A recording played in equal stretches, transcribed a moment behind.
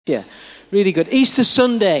Yeah, really good. Easter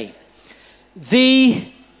Sunday,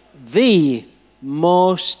 the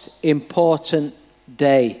most important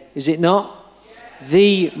day, is it not?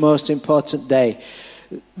 The most important day.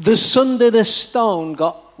 The Sunday the stone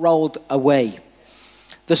got rolled away.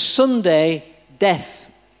 The Sunday death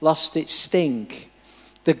lost its sting.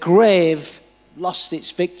 The grave lost its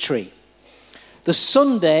victory. The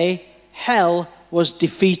Sunday hell was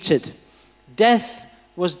defeated. Death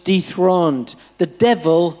was dethroned. The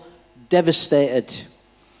devil devastated.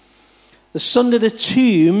 The Sunday the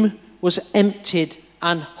tomb was emptied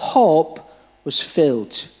and hope was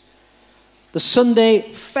filled. The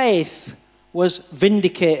Sunday faith was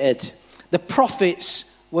vindicated. The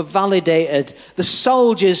prophets were validated. The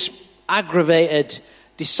soldiers aggravated.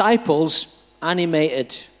 Disciples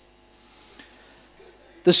animated.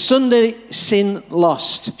 The Sunday sin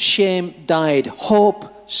lost. Shame died.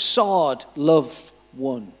 Hope soared. Love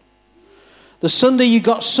won. The Sunday you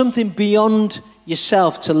got something beyond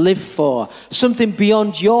yourself to live for, something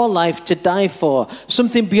beyond your life to die for,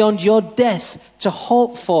 something beyond your death to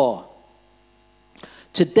hope for.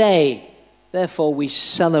 Today, therefore, we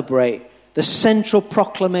celebrate the central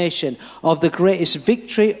proclamation of the greatest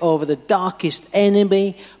victory over the darkest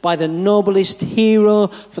enemy by the noblest hero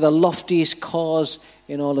for the loftiest cause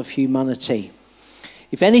in all of humanity.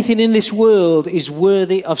 If anything in this world is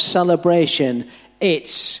worthy of celebration,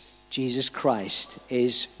 it's Jesus Christ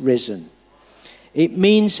is risen. It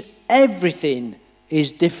means everything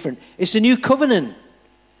is different. It's a new covenant.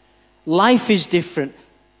 Life is different.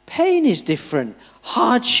 Pain is different.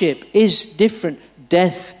 Hardship is different.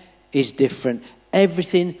 Death is different.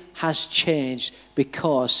 Everything has changed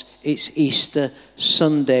because it's Easter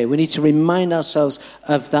Sunday. We need to remind ourselves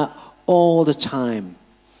of that all the time.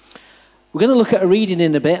 We're going to look at a reading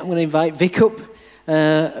in a bit. I'm going to invite Vic up.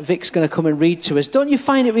 Vic's going to come and read to us. Don't you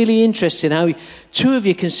find it really interesting how two of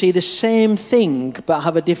you can see the same thing but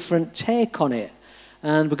have a different take on it?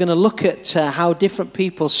 And we're going to look at how different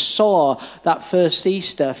people saw that first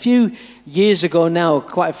Easter. A few years ago now,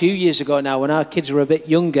 quite a few years ago now, when our kids were a bit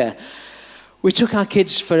younger, we took our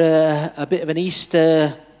kids for a bit of an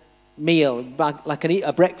Easter meal, like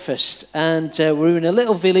a breakfast. And we were in a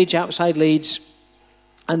little village outside Leeds.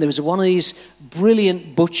 And there was one of these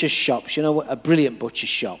brilliant butcher shops, you know, a brilliant butcher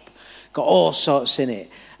shop, got all sorts in it.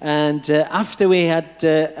 And after we had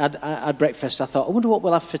breakfast, I thought, I wonder what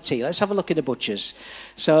we'll have for tea. Let's have a look at the butcher's.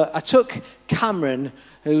 So I took Cameron,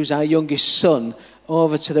 who's our youngest son,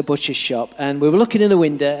 over to the butcher's shop. And we were looking in the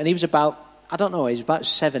window, and he was about, I don't know, he was about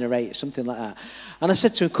 7 or 8, something like that. And I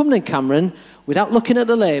said to him, come then, Cameron, without looking at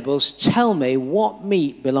the labels, tell me what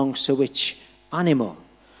meat belongs to which animal.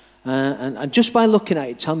 And just by looking at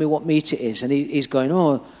it, tell me what meat it is. And he's going,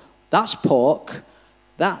 oh, that's pork,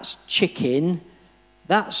 that's chicken,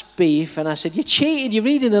 that's beef. And I said, you're cheating, you're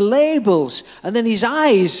reading the labels. And then his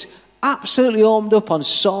eyes absolutely opened up on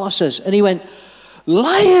saucers. And he went,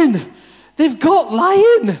 lion, they've got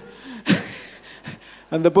lion.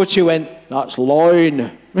 And the butcher went, that's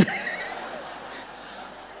loin.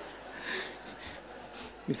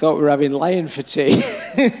 We thought we were having lion for tea.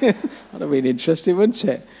 That'd have been interesting, wouldn't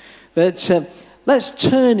it? But let's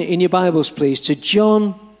turn in your Bibles, please, to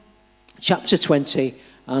John chapter 20.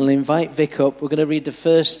 And I'll invite Vic up. We're going to read the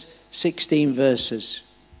first 16 verses.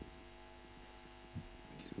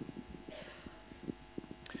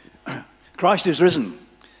 Christ is risen.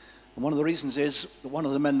 And one of the reasons is that one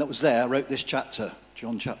of the men that was there wrote this chapter,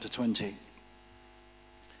 John chapter 20.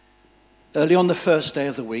 Early on the first day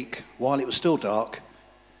of the week, while it was still dark,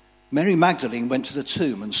 Mary Magdalene went to the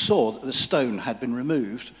tomb and saw that the stone had been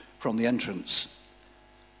removed from the entrance.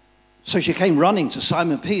 So she came running to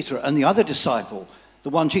Simon Peter and the other disciple,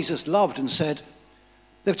 the one Jesus loved, and said,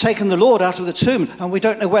 they've taken the Lord out of the tomb and we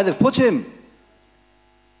don't know where they've put him.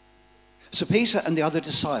 So Peter and the other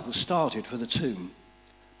disciple started for the tomb.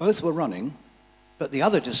 Both were running, but the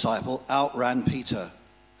other disciple outran Peter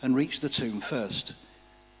and reached the tomb first.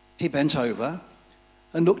 He bent over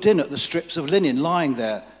and looked in at the strips of linen lying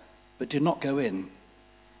there, but did not go in.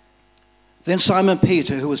 Then Simon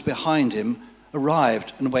Peter, who was behind him,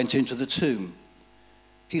 arrived and went into the tomb.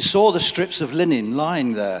 He saw the strips of linen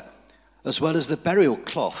lying there, as well as the burial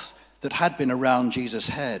cloth that had been around Jesus'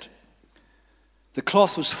 head. The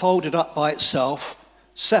cloth was folded up by itself,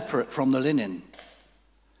 separate from the linen.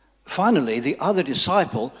 Finally, the other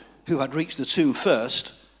disciple, who had reached the tomb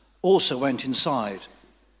first, also went inside.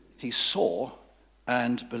 He saw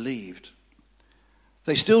and believed.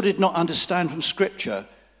 They still did not understand from Scripture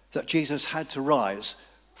that Jesus had to rise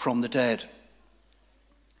from the dead.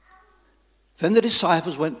 Then the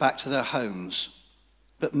disciples went back to their homes,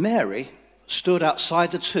 but Mary stood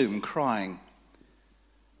outside the tomb crying.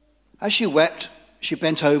 As she wept, she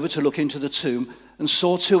bent over to look into the tomb and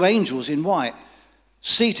saw 2 angels in white,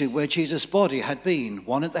 seated where Jesus' body had been,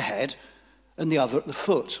 one at the head and the other at the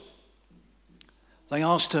foot. They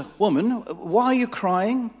asked her, "Woman, why are you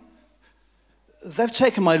crying?" "They've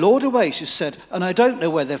taken my Lord away," she said, "and I don't know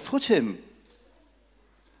where they've put him."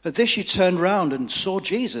 At this she turned round and saw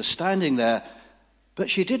Jesus standing there, but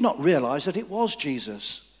she did not realize that it was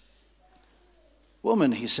Jesus.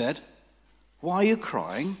 "Woman," he said, "why are you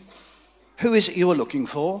crying? Who is it you are looking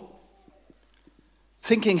for?"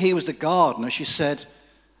 Thinking he was the gardener, she said,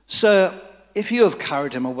 "Sir, if you have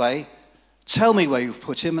carried him away, tell me where you've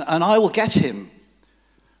put him, and I will get him."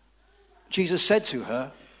 Jesus said to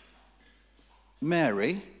her,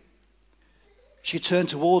 "Mary." She turned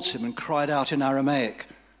towards him and cried out in Aramaic,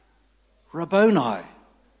 "Rabboni,"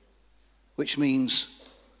 which means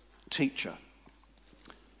teacher.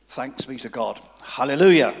 Thanks be to God.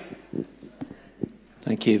 Hallelujah.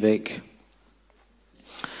 Thank you, Vic.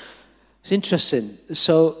 It's interesting.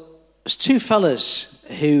 So there's 2 fellas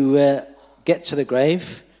who get to the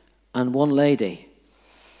grave and 1 lady.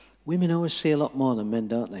 Women always see a lot more than men,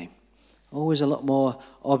 don't they? Always a lot more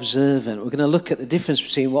observant. We're going to look at the difference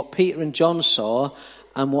between what Peter and John saw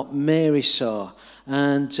and what Mary saw.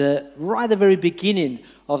 And right at the very beginning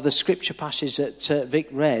of the scripture passage that Vic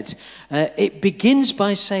read, it begins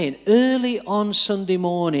by saying, early on Sunday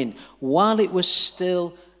morning, while it was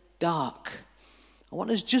still dark. I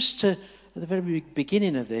want us just to, at the very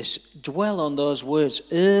beginning of this, dwell on those words,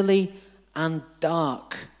 early and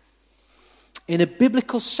dark. In a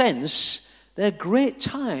biblical sense, they're great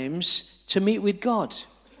times to meet with God.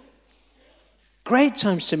 Great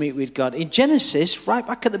times to meet with God. In Genesis, right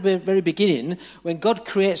back at the very beginning, when God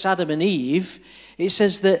creates Adam and Eve, it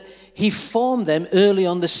says that he formed them early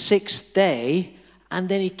on the 6th day, and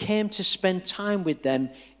then he came to spend time with them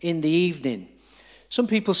in the evening. Some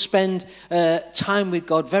people spend time with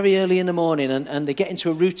God very early in the morning, and they get into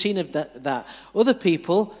a routine of that. Other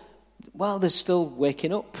people, well, they're still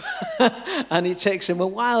waking up, and it takes them a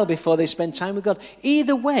while before they spend time with God.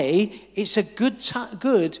 Either way, it's a good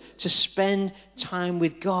to spend time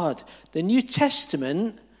with God. The New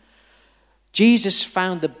Testament, Jesus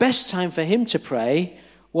found the best time for him to pray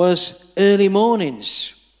was early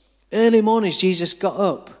mornings. Early mornings, Jesus got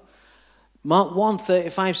up. Mark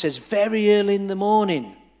 1:35 says, very early in the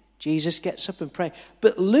morning, Jesus gets up and prays.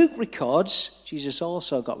 But Luke records, Jesus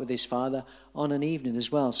also got with his Father on an evening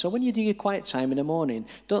as well. So when you do your quiet time in the morning,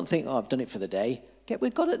 don't think, I've done it for the day. Get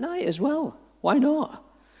with God at night as well. Why not?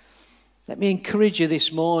 Let me encourage you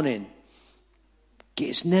this morning.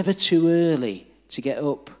 It's never too early to get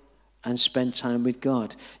up and spend time with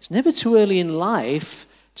God. It's never too early in life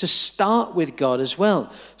to start with God as well.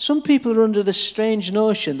 Some people are under the strange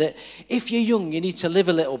notion that if you're young, you need to live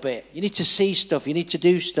a little bit. You need to see stuff. You need to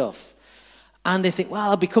do stuff. And they think, well,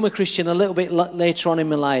 I'll become a Christian a little bit later on in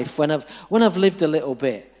my life when I've lived a little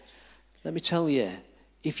bit. Let me tell you,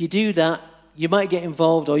 if you do that, you might get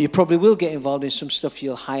involved, or you probably will get involved in some stuff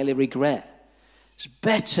you'll highly regret. It's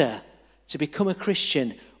better to become a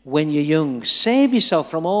Christian when you're young. Save yourself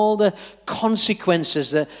from all the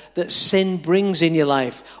consequences that sin brings in your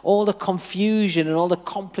life, all the confusion and all the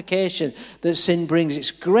complication that sin brings.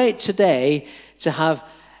 It's great today to have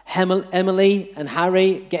Emily and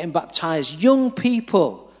Harry getting baptized. Young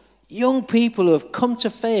people who have come to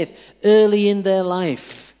faith early in their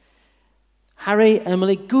life. Harry,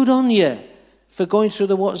 Emily, good on you for going through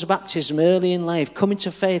the waters of baptism early in life, coming to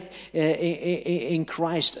faith in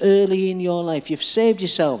Christ early in your life. You've saved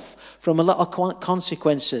yourself from a lot of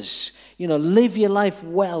consequences. Live your life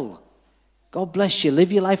well. God bless you.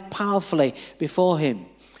 Live your life powerfully before him.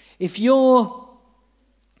 If you're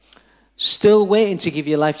still waiting to give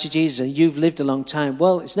your life to Jesus and you've lived a long time,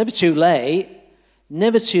 well, it's never too late.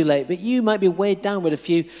 Never too late. But you might be weighed down with a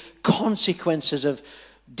few consequences of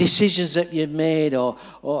decisions that you've made or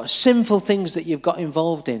sinful things that you've got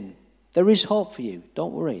involved in. There is hope for you.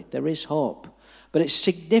 Don't worry. There is hope. But it's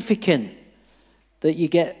significant that you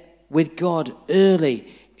get with God early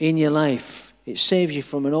in your life. It saves you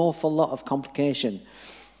from an awful lot of complication.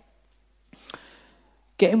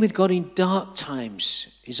 Getting with God in dark times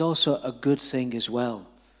is also a good thing as well.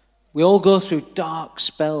 We all go through dark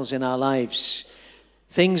spells in our lives.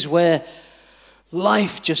 Things where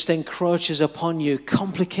life just encroaches upon you.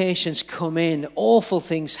 Complications come in. Awful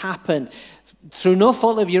things happen through no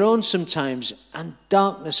fault of your own sometimes. And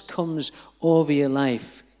darkness comes over your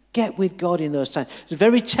life. Get with God in those times. It's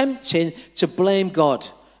very tempting to blame God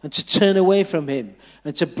and to turn away from him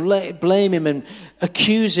and to blame him and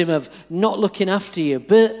accuse him of not looking after you.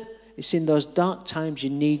 But it's in those dark times you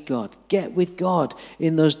need God. Get with God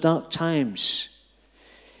in those dark times.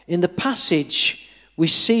 In the passage, we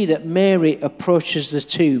see that Mary approaches the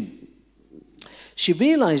tomb. She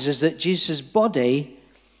realizes that Jesus' body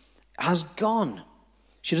has gone.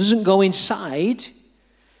 She doesn't go inside.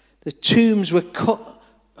 The tombs were cut,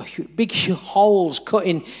 big holes cut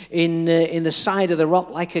in the side of the rock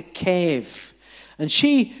like a cave. And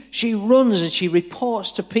she runs and she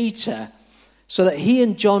reports to Peter so that he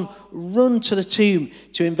and John run to the tomb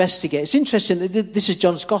to investigate. It's interesting that this is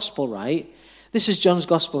John's gospel, right? This is John's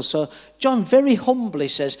gospel. So John very humbly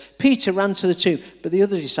says, Peter ran to the tomb, but the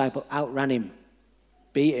other disciple outran him,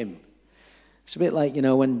 beat him. It's a bit like,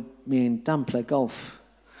 when me and Dan play golf.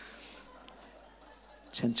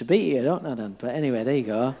 Tend to beat you, don't I, Dan? But anyway, there you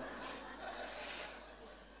go.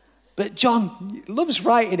 But John loves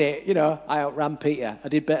writing it, I outran Peter. I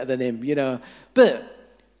did better than him, But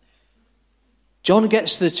John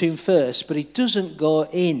gets to the tomb first, but he doesn't go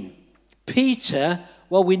in. Peter,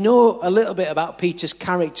 well, we know a little bit about Peter's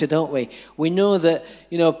character, don't we? We know that,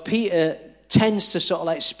 Peter tends to sort of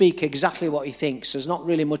like speak exactly what he thinks. There's not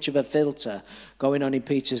really much of a filter going on in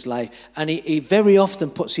Peter's life. And he very often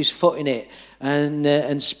puts his foot in it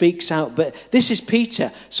and speaks out. But this is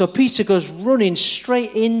Peter. So Peter goes running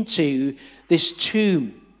straight into this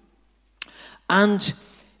tomb. And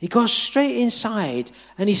he goes straight inside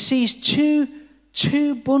and he sees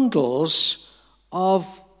two bundles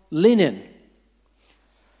of linen.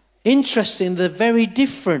 Interesting, they're very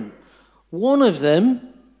different. One of them,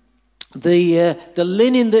 the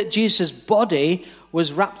linen that Jesus' body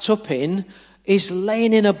was wrapped up in, is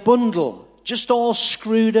laying in a bundle, just all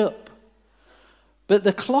screwed up. But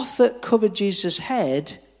the cloth that covered Jesus'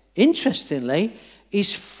 head, interestingly,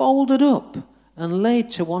 is folded up and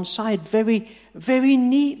laid to one side very, very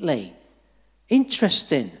neatly.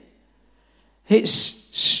 Interesting. It's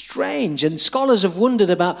strange, and scholars have wondered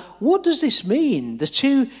about, what does this mean? The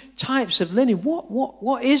two types of linen,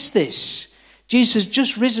 what is this? Jesus has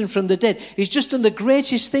just risen from the dead. He's just done the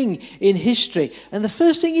greatest thing in history. And the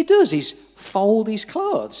first thing he does is fold his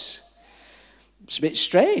clothes. It's a bit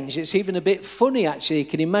strange. It's even a bit funny, actually. You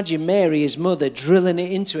can imagine Mary, his mother, drilling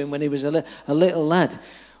it into him when he was a little lad.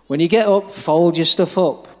 When you get up, fold your stuff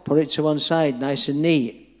up. Put it to one side, nice and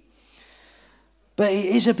neat. But it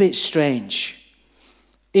is a bit strange.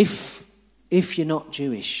 If you're not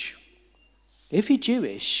Jewish. If you're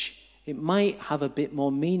Jewish, it might have a bit more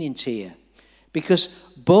meaning to you. Because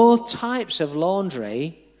both types of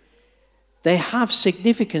laundry, they have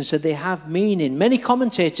significance and they have meaning. Many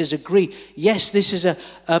commentators agree, yes, this is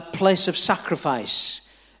a place of sacrifice.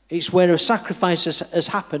 It's where a sacrifice has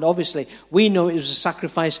happened, obviously. We know it was a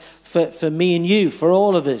sacrifice for me and you, for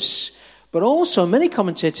all of us. But also, many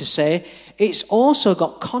commentators say, it's also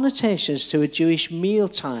got connotations to a Jewish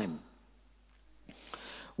mealtime.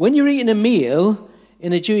 When you're eating a meal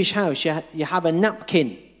in a Jewish house, you have a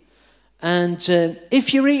napkin. And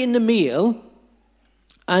if you're eating the meal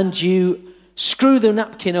and you screw the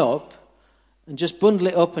napkin up and just bundle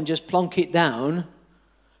it up and just plonk it down,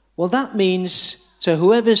 well, that means to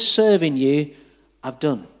whoever's serving you, I've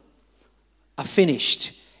done. I've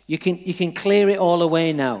finished. You can clear it all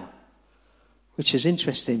away now. Which is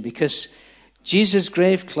interesting because Jesus'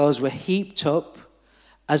 grave clothes were heaped up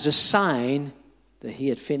as a sign that he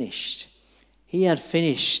had finished. He had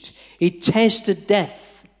finished. He tasted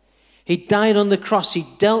death. He died on the cross. He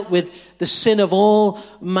dealt with the sin of all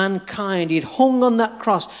mankind. He'd hung on that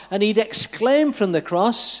cross and he'd exclaimed from the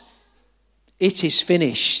cross, "It is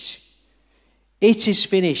finished." It is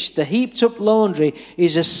finished. The heaped up laundry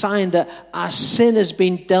is a sign that our sin has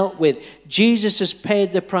been dealt with. Jesus has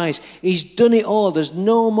paid the price. He's done it all. There's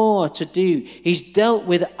no more to do. He's dealt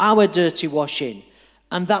with our dirty washing.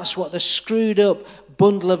 And that's what the screwed up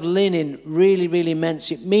bundle of linen really, really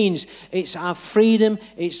meant. It means it's our freedom,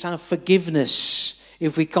 it's our forgiveness.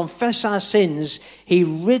 If we confess our sins, he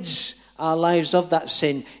rids our lives of that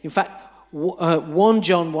sin. In fact, 1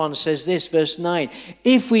 John 1 says this, verse 9,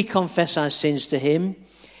 if we confess our sins to him,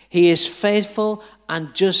 he is faithful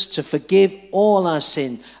and just to forgive all our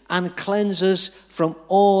sin and cleanse us from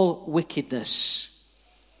all wickedness.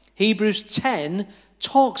 Hebrews 10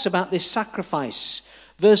 talks about this sacrifice.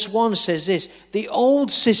 Verse 1 says this, the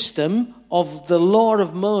old system of the law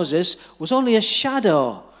of Moses was only a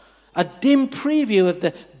shadow, a dim preview of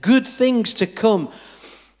the good things to come,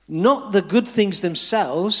 not the good things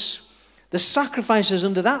themselves. The sacrifices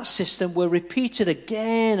under that system were repeated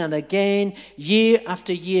again and again, year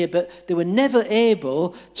after year, but they were never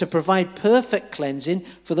able to provide perfect cleansing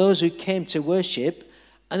for those who came to worship.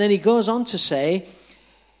 And then he goes on to say,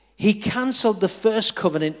 he cancelled the first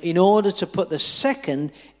covenant in order to put the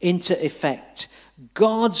second into effect.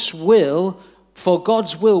 God's will For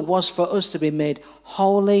God's will was for us to be made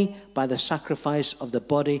holy by the sacrifice of the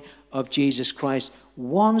body of Jesus Christ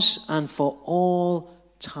once and for all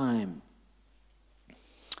time.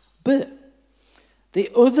 But the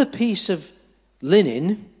other piece of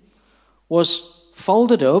linen was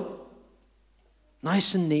folded up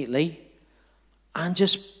nice and neatly and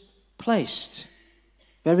just placed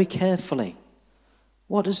very carefully.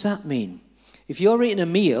 What does that mean? If you're eating a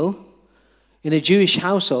meal in a Jewish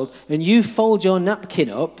household and you fold your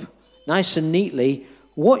napkin up nice and neatly,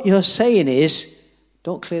 what you're saying is,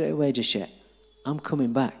 don't clear it away just yet. I'm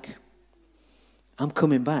coming back. I'm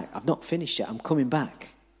coming back. I've not finished yet. I'm coming back.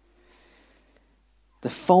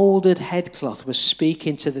 The folded headcloth was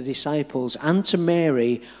speaking to the disciples and to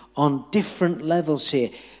Mary on different levels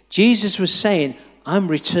here. Jesus was saying, I'm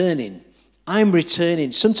returning. I'm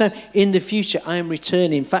returning. Sometime in the future, I'm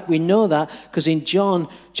returning. In fact, we know that because in John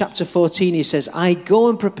chapter 14, he says, I go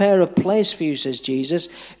and prepare a place for you, says Jesus.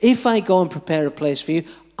 If I go and prepare a place for you,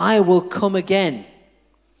 I will come again.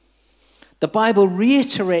 The Bible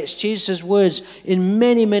reiterates Jesus' words in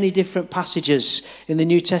many, many different passages in the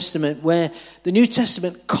New Testament, where the New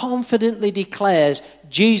Testament confidently declares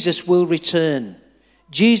Jesus will return.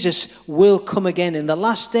 Jesus will come again. In the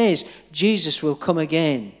last days, Jesus will come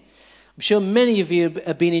again. I'm sure many of you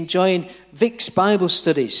have been enjoying Vic's Bible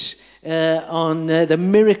studies on the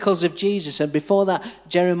miracles of Jesus. And before that,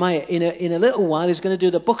 Jeremiah, in a little while, is going to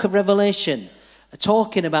do the book of Revelation,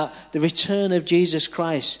 talking about the return of Jesus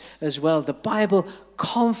Christ as well. The Bible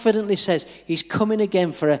confidently says he's coming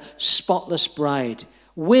again for a spotless bride.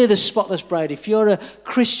 We're the spotless bride. If you're a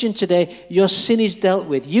Christian today, your sin is dealt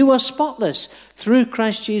with. You are spotless through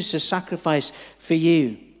Christ Jesus' sacrifice for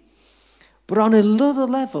you. But on another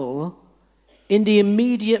level, in the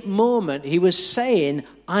immediate moment, he was saying,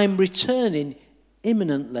 I'm returning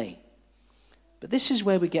imminently. But this is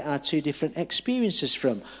where we get our two different experiences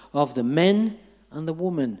from, of the men and the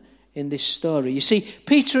woman in this story. You see,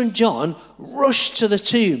 Peter and John rushed to the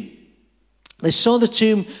tomb. They saw the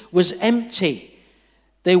tomb was empty.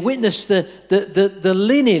 They witnessed the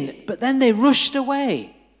linen, but then they rushed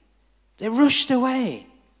away. They rushed away.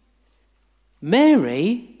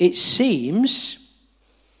 Mary, it seems,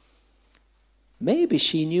 maybe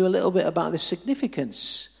she knew a little bit about the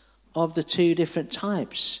significance of the two different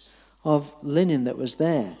types of linen that was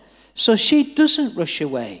there. So she doesn't rush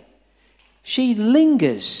away. She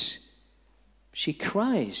lingers. She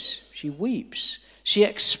cries. She weeps. She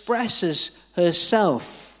expresses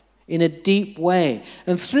herself in a deep way.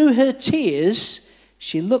 And through her tears,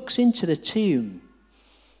 she looks into the tomb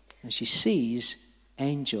and she sees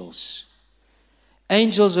angels.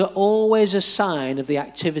 Angels are always a sign of the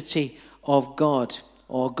activity of God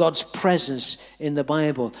or God's presence in the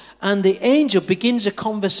Bible. And the angel begins a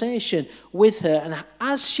conversation with her. And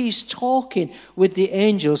as she's talking with the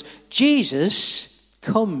angels, Jesus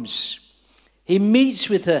comes. He meets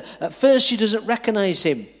with her. At first, she doesn't recognize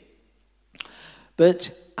him.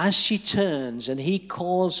 But as she turns and he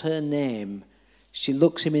calls her name, she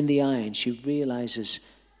looks him in the eye and she realizes,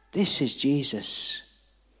 this is Jesus.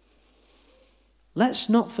 Let's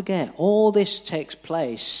not forget, all this takes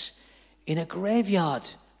place in a graveyard.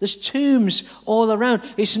 There's tombs all around.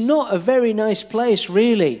 It's not a very nice place,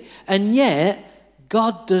 really. And yet,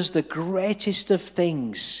 God does the greatest of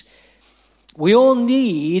things. We all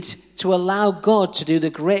need to allow God to do the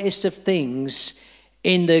greatest of things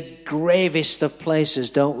in the gravest of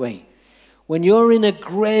places, don't we? When you're in a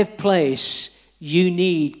grave place, you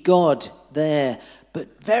need God there.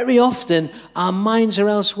 But very often, our minds are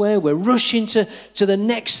elsewhere. We're rushing to the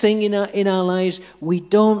next thing in our lives. We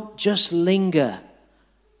don't just linger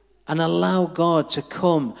and allow God to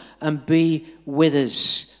come and be with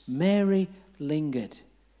us. Mary lingered.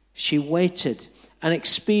 She waited and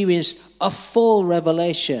experienced a full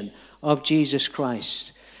revelation of Jesus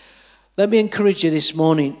Christ. Let me encourage you this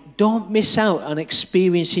morning. Don't miss out on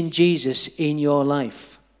experiencing Jesus in your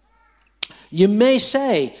life. You may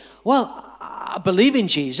say, well, I believe in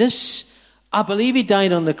Jesus. I believe he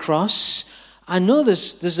died on the cross. I know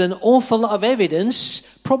there's an awful lot of evidence,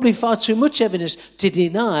 probably far too much evidence, to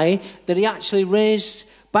deny that he actually raised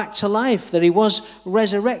back to life, that he was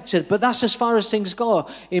resurrected. But that's as far as things go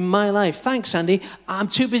in my life. Thanks, Andy. I'm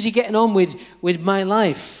too busy getting on with my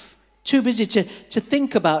life. Too busy to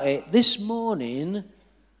think about it. This morning,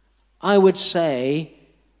 I would say,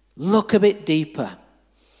 look a bit deeper.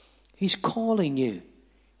 He's calling you.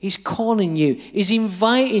 He's calling you. He's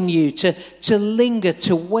inviting you to linger,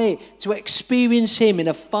 to wait, to experience him in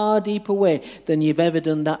a far deeper way than you've ever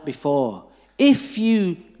done that before. If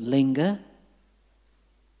you linger,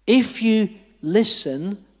 if you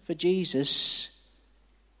listen for Jesus,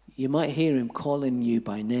 you might hear him calling you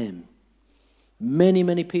by name. Many,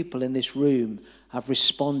 many people in this room have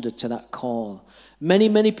responded to that call. Many,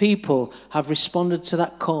 many people have responded to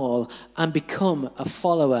that call and become a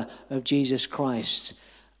follower of Jesus Christ.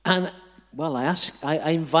 And, well, I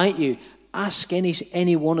invite you, ask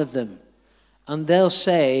any one of them. And they'll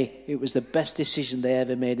say it was the best decision they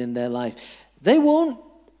ever made in their life. They won't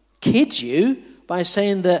kid you by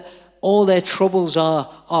saying that all their troubles are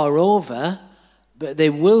over, but they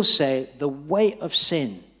will say the weight of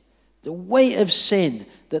sin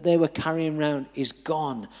that they were carrying around is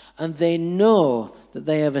gone. And they know that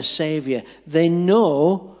they have a Savior. They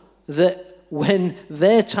know that when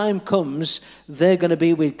their time comes, they're going to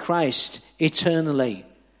be with Christ eternally.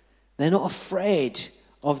 They're not afraid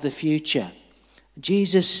of the future.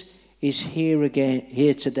 Jesus is here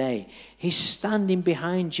today. He's standing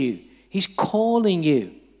behind you. He's calling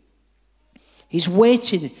you. He's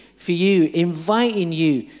waiting for you, inviting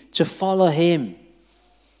you to follow him.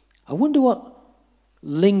 I wonder what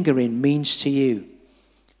lingering means to you.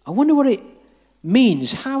 I wonder what it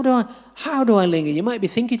means. How do I linger? You might be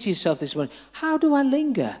thinking to yourself this morning, how do I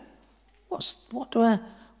linger? What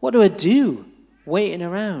do I do waiting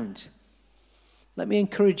around? Let me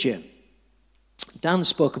encourage you. Dan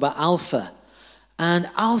spoke about Alpha. And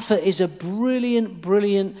Alpha is a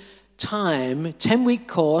brilliant time, 10-week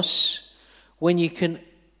course, when you can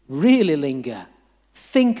really linger.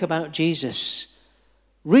 Think about Jesus.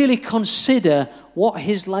 Really consider what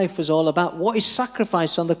his life was all about, what his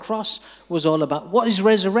sacrifice on the cross was all about, what his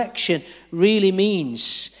resurrection really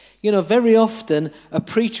means. You know, very often a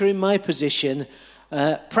preacher in my position,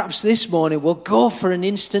 perhaps this morning, will go for an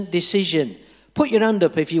instant decision. Put your hand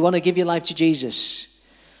up if you want to give your life to Jesus.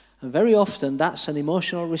 And very often that's an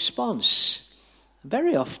emotional response.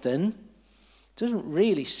 Very often it doesn't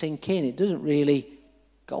really sink in. It doesn't really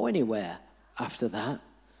go anywhere after that.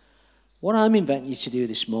 What I'm inviting you to do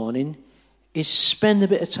this morning is spend a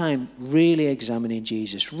bit of time really examining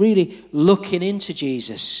Jesus, really looking into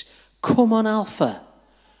Jesus. Come on, Alpha.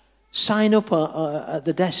 Sign up at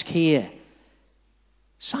the desk here.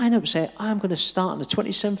 Sign up, say, I'm going to start on the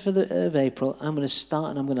 27th of April. I'm going to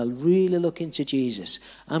start and I'm going to really look into Jesus.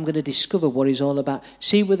 I'm going to discover what he's all about.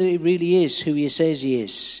 See whether he really is who he says he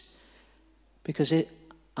is. Because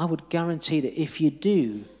I would guarantee that if you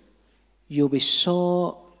do,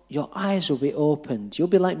 your eyes will be opened. You'll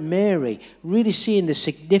be like Mary, really seeing the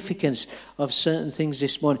significance of certain things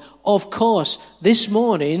this morning. Of course, this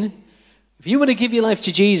morning, if you want to give your life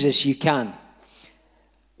to Jesus, you can.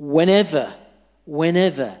 Whenever,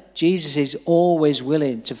 Jesus is always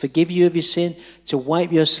willing to forgive you of your sin, to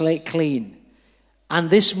wipe your slate clean. And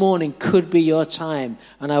this morning could be your time,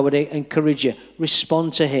 and I would encourage you,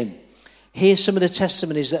 respond to him. Hear some of the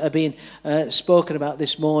testimonies that are being spoken about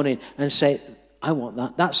this morning and say, I want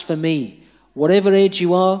that. That's for me. Whatever age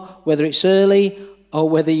you are, whether it's early or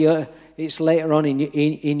whether it's later on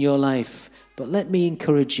in your life. But let me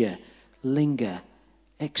encourage you, linger,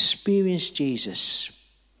 experience Jesus,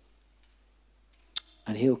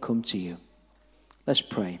 and he'll come to you. Let's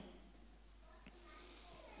pray.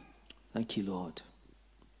 Thank you, Lord.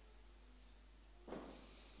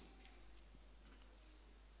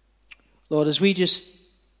 Lord, as we just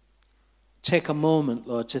take a moment,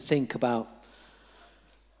 Lord, to think about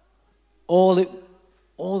all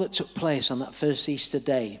that took place on that first Easter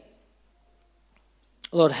day.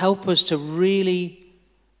 Lord, help us to really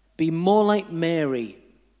be more like Mary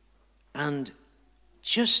and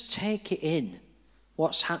just take it in,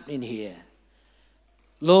 what's happening here.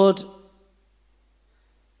 Lord,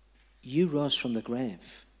 you rose from the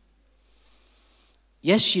grave.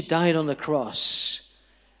 Yes, you died on the cross.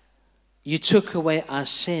 You took away our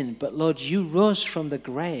sin, but Lord, you rose from the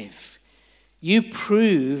grave. You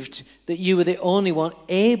proved that you were the only one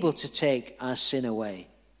able to take our sin away,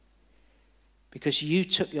 because you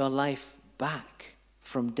took your life back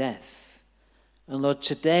from death. And Lord,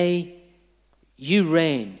 today you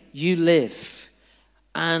reign, you live.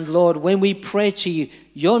 And Lord, when we pray to you,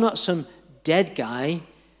 you're not some dead guy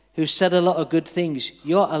who said a lot of good things.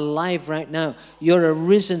 You're alive right now. You're a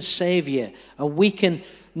risen Savior. And we can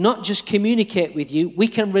not just communicate with you, we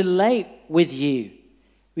can relate with you.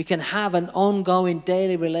 We can have an ongoing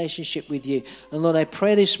daily relationship with you. And Lord, I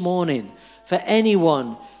pray this morning for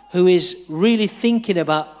anyone who is really thinking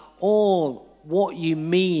about all what you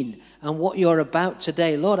mean and what you're about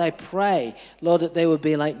today. Lord, I pray, Lord, that they would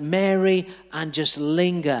be like Mary and just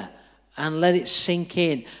linger and let it sink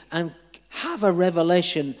in and have a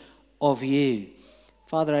revelation of you.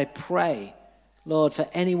 Father, I pray, Lord, for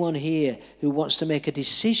anyone here who wants to make a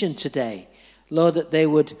decision today, Lord, that they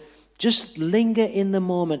would Just linger in the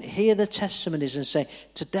moment, hear the testimonies and say,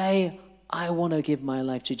 today I want to give my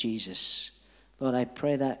life to Jesus. Lord, I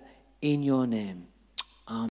pray that in your name.